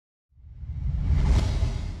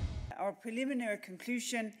our preliminary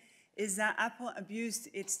conclusion is that Apple abused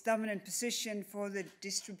its dominant position for the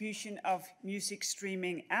distribution of music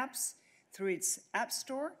streaming apps through its App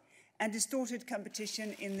Store and distorted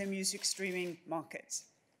competition in the music streaming market.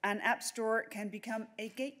 An App Store can become a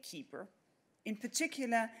gatekeeper, in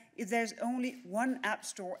particular if there's only one App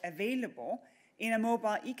Store available in a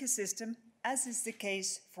mobile ecosystem, as is the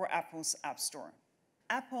case for Apple's App Store.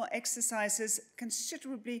 Apple exercises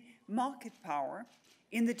considerably market power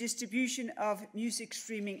in the distribution of music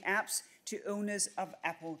streaming apps to owners of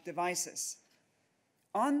Apple devices.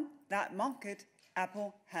 On that market,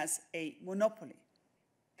 Apple has a monopoly.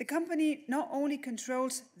 The company not only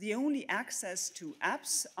controls the only access to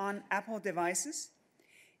apps on Apple devices,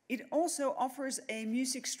 it also offers a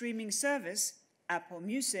music streaming service, Apple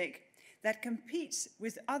Music, that competes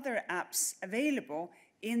with other apps available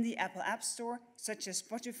in the Apple App Store, such as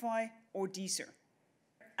Spotify or Deezer.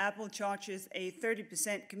 Apple charges a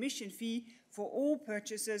 30% commission fee for all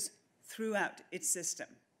purchases throughout its system.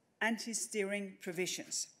 Anti-steering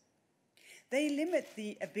provisions. They limit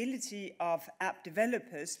the ability of app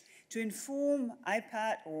developers to inform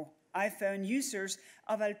iPad or iPhone users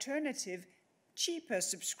of alternative, cheaper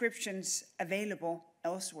subscriptions available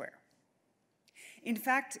elsewhere. In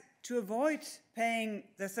fact, to avoid paying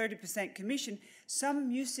the 30% commission, some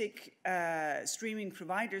music streaming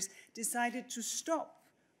providers decided to stop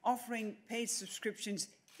offering paid subscriptions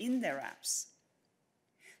in their apps.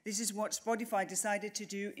 This is what Spotify decided to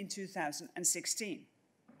do in 2016.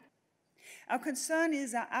 Our concern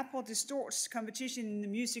is that Apple distorts competition in the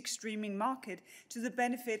music streaming market to the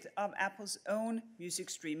benefit of Apple's own music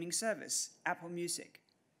streaming service, Apple Music.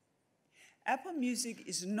 Apple Music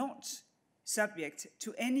is not subject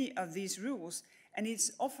to any of these rules, and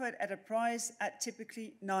it's offered at a price at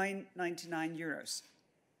typically €9.99.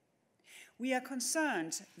 We are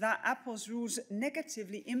concerned that Apple's rules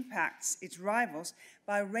negatively impacts its rivals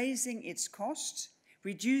by raising its costs,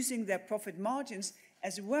 reducing their profit margins,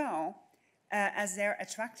 as well as their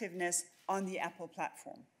attractiveness on the Apple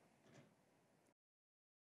platform.